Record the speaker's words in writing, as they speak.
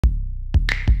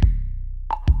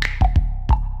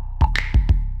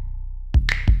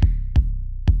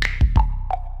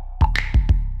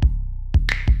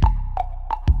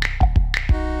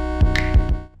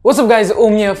What's up guys,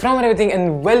 Om here from Everything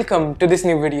and welcome to this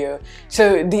new video.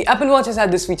 So the Apple Watch has had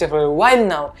this feature for a while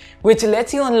now which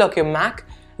lets you unlock your Mac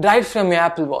right from your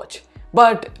Apple Watch.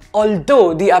 But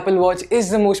although the Apple Watch is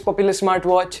the most popular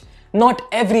smartwatch, not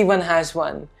everyone has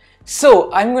one.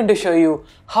 So I'm going to show you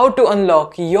how to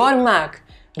unlock your Mac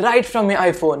right from your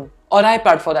iPhone or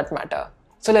iPad for that matter.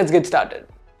 So let's get started.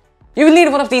 You will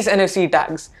need one of these NFC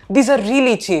tags. These are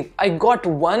really cheap. I got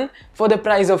one for the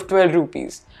price of 12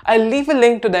 rupees. I'll leave a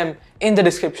link to them in the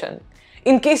description.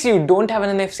 In case you don't have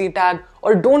an NFC tag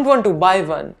or don't want to buy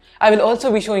one, I will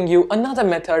also be showing you another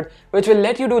method which will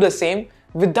let you do the same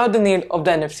without the need of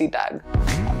the NFC tag.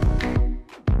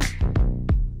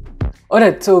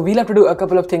 Alright, so we'll have to do a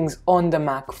couple of things on the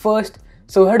Mac first.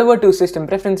 So head over to System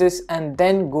Preferences and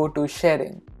then go to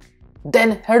Sharing.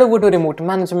 Then head over to Remote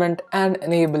Management and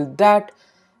enable that,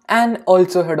 and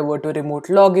also head over to Remote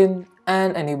Login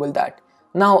and enable that.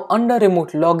 Now under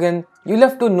Remote Login, you'll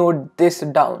have to note this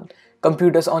down.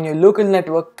 Computers on your local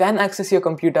network can access your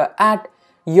computer at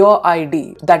your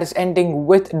ID that is ending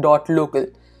with .local.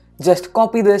 Just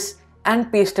copy this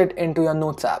and paste it into your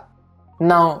Notes app.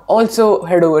 Now also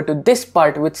head over to this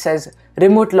part which says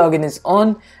Remote Login is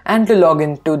on, and to log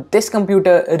in to this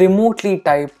computer remotely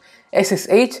type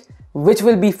SSH, which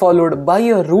will be followed by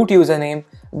your root username,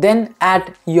 then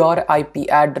at your IP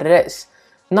address.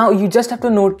 Now you just have to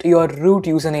note your root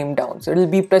username down. So it will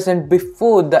be present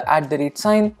before the @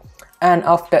 sign, and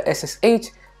after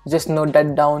SSH, just note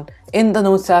that down in the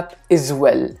Notes app as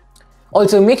well.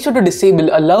 Also make sure to disable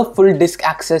allow full disk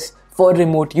access for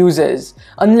remote users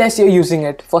unless you're using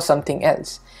it for something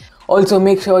else. Also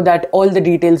make sure that all the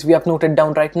details we have noted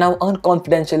down right now are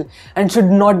confidential and should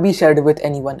not be shared with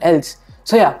anyone else.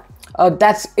 So yeah,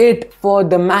 that's it for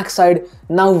the Mac side.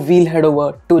 Now we'll head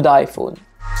over to the iPhone.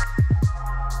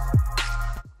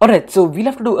 Alright, so we'll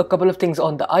have to do a couple of things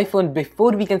on the iPhone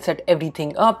before we can set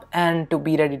everything up and to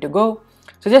be ready to go.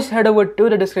 So just head over to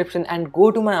the description and go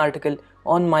to my article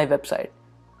on my website.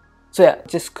 So yeah,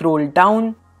 just scroll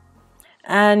down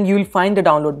and you'll find the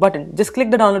download button. Just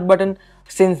click the download button.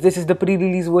 Since this is the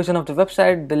pre-release version of the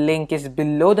website, the link is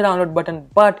below the download button,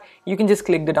 but you can just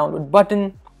click the download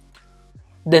button.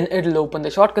 Then it'll open the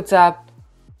Shortcuts app.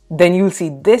 Then you'll see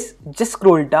this. Just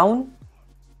scroll down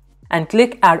and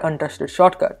click Add Untrusted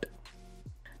Shortcut.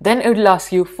 Then it will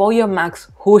ask you for your Mac's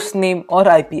host name or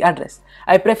IP address.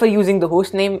 I prefer using the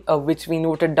host name which we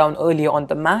noted down earlier on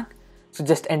the Mac. So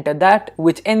just enter that,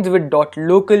 which ends with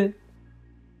 .local.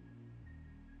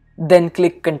 Then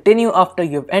click Continue after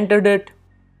you've entered it.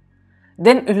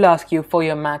 Then it will ask you for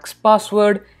your Mac's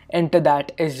password. Enter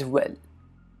that as well.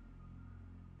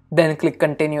 Then click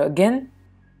Continue again.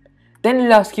 Then it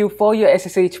will ask you for your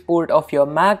SSH port of your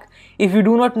Mac. If you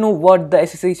do not know what the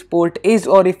SSH port is,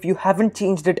 or if you haven't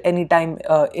changed it anytime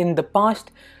in the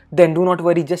past, then do not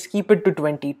worry, just keep it to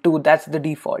 22, that's the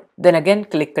default. Then again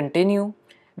click Continue.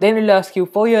 Then it will ask you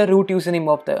for your root username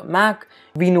of the Mac.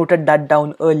 We noted that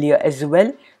down earlier as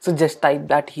well, so just type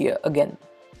that here again.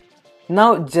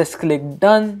 Now just click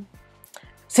Done.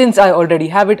 Since I already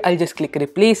have it, I'll just click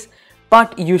Replace.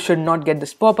 But you should not get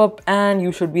this pop-up and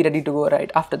you should be ready to go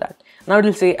right after that. Now it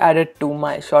will say add it to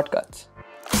my shortcuts.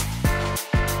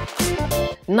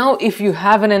 Now if you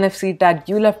have an NFC tag,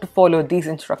 you'll have to follow these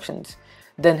instructions.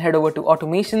 Then head over to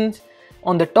Automations.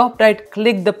 On the top right,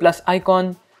 click the plus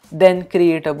icon. Then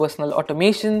create a personal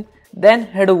automation. Then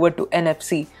head over to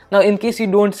NFC. Now in case you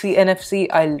don't see NFC,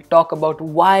 I'll talk about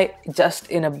why just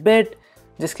in a bit.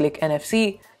 Just click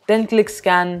NFC. Then click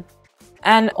Scan.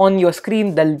 And on your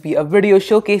screen there'll be a video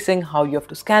showcasing how you have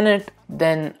to scan it.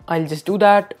 Then I'll just do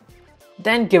that.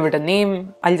 Then give it a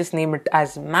name. I'll just name it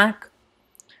as Mac.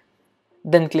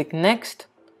 Then click Next.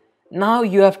 Now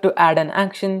you have to add an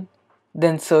action.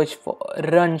 Then search for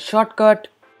Run Shortcut.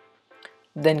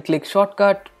 Then click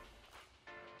Shortcut.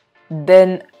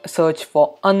 Then search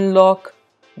for Unlock.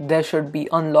 There should be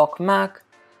Unlock Mac.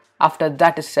 After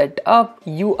that is set up,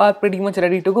 you are pretty much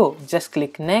ready to go. Just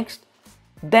click Next.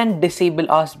 Then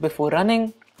disable Ask before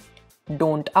running.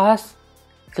 Don't ask.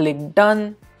 Click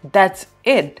Done. That's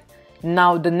it.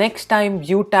 Now the next time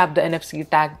you tap the NFC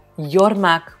tag, your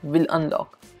Mac will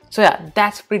unlock. So yeah,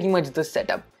 that's pretty much the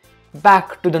setup.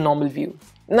 Back to the normal view.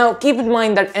 Now keep in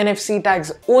mind that NFC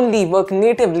tags only work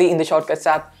natively in the Shortcuts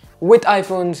app with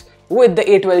iPhones with the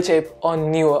A12 chip or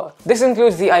newer. This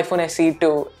includes the iPhone SE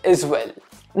too as well.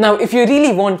 Now if you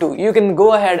really want to, you can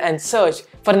go ahead and search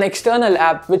for an external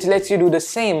app which lets you do the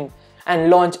same and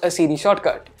launch a Siri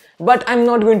shortcut. But I'm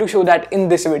not going to show that in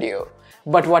this video.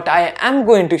 But what I am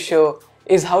going to show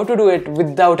is how to do it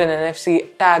without an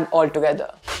NFC tag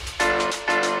altogether.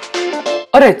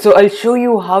 Alright, so I'll show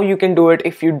you how you can do it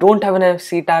if you don't have an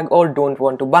NFC tag or don't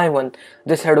want to buy one.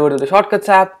 Just head over to the Shortcuts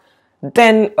app,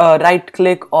 then right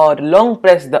click or long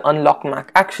press the Unlock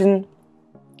Mac action,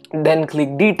 then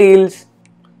click Details,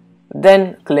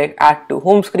 then click Add to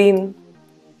Home Screen.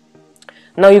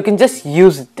 Now you can just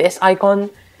use this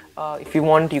icon. If you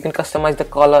want, you can customize the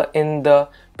color in the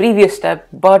previous step,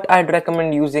 but I'd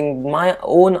recommend using my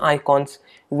own icons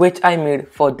which I made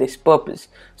for this purpose.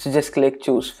 So just click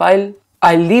Choose File.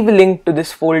 I'll leave a link to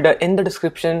this folder in the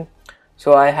description.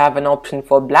 So I have an option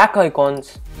for black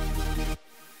icons,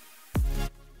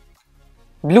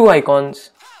 blue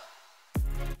icons,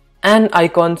 and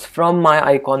icons from my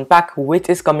icon pack, which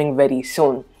is coming very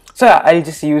soon. So yeah, I'll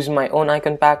just use my own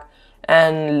icon pack,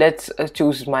 and let's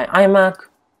choose my iMac.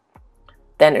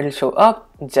 Then it'll show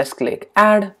up. Just click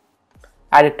Add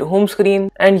it to home screen,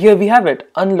 and here we have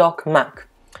it, Unlock Mac.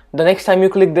 The next time you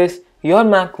click this, your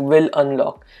Mac will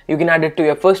unlock. You can add it to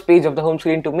your first page of the home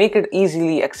screen to make it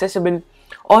easily accessible,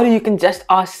 or you can just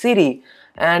ask Siri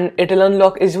and it'll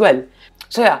unlock as well.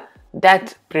 So yeah,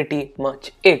 that's pretty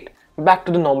much it. Back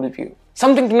to the normal view.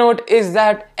 Something to note is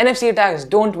that NFC tags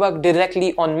don't work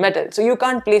directly on metal, so you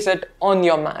can't place it on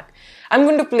your Mac. I'm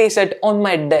going to place it on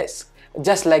my desk,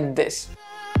 just like this.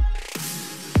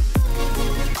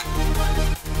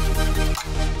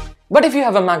 But if you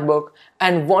have a MacBook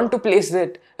and want to place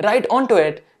it right onto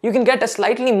it, you can get a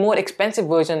slightly more expensive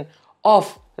version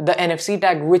of the NFC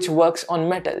tag which works on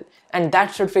metal, and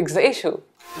that should fix the issue.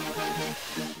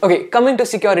 Okay, coming to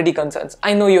security concerns,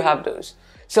 I know you have those.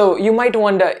 So you might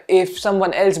wonder, if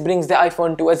someone else brings their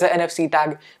iPhone to as an NFC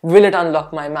tag, will it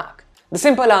unlock my Mac? The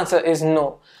simple answer is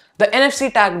no. The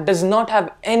NFC tag does not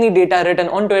have any data written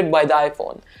onto it by the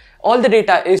iPhone. All the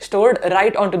data is stored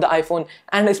right onto the iPhone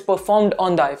and is performed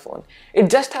on the iPhone. It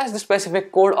just has the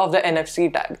specific code of the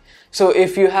NFC tag. So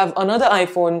if you have another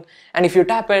iPhone and if you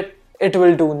tap it, it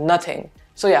will do nothing.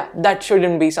 So yeah, that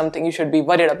shouldn't be something you should be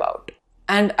worried about.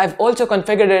 And I've also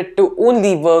configured it to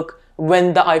only work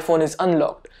when the iPhone is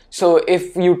unlocked. So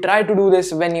if you try to do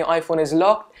this when your iPhone is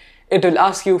locked, it will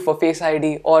ask you for Face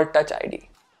ID or Touch ID.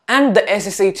 And the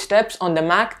SSH steps on the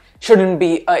Mac shouldn't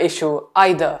be an issue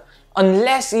either,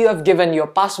 unless you have given your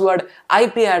password,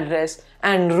 IP address,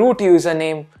 and root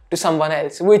username to someone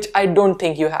else, which I don't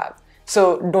think you have.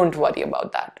 So don't worry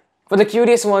about that. For the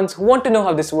curious ones who want to know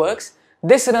how this works,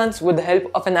 this runs with the help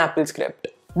of an Apple script.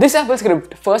 This Apple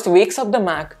script first wakes up the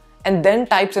Mac and then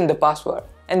types in the password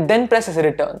and then presses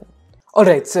return.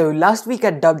 Alright, so last week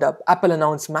at DubDub, Apple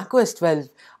announced macOS 12,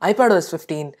 iPadOS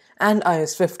 15, and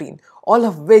iOS 15, all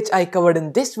of which I covered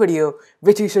in this video,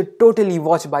 which you should totally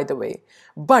watch by the way.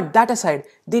 But that aside,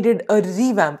 they did a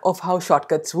revamp of how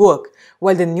shortcuts work.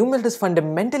 While the new method is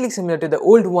fundamentally similar to the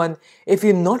old one, if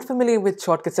you're not familiar with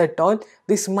shortcuts at all,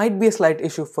 this might be a slight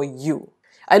issue for you.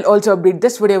 I'll also update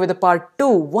this video with a part 2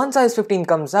 once iOS 15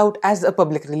 comes out as a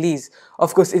public release.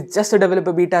 Of course, it's just a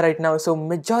developer beta right now, so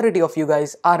majority of you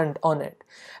guys aren't on it.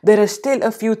 There are still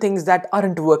a few things that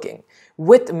aren't working.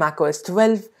 With macOS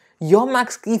 12, your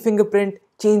Mac's key fingerprint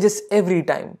changes every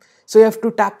time. So you have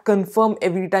to tap confirm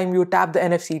every time you tap the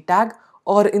NFC tag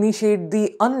or initiate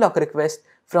the unlock request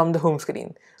from the home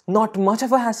screen. Not much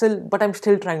of a hassle, but I'm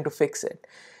still trying to fix it.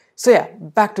 So yeah,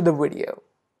 back to the video.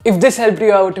 If this helped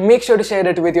you out, make sure to share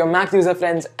it with your Mac user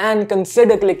friends and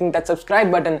consider clicking that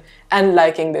subscribe button and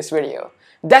liking this video.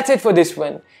 That's it for this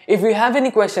one. If you have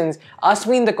any questions, ask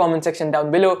me in the comment section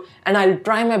down below and I'll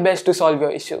try my best to solve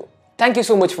your issue. Thank you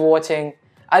so much for watching.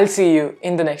 I'll see you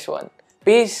in the next one.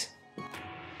 Peace.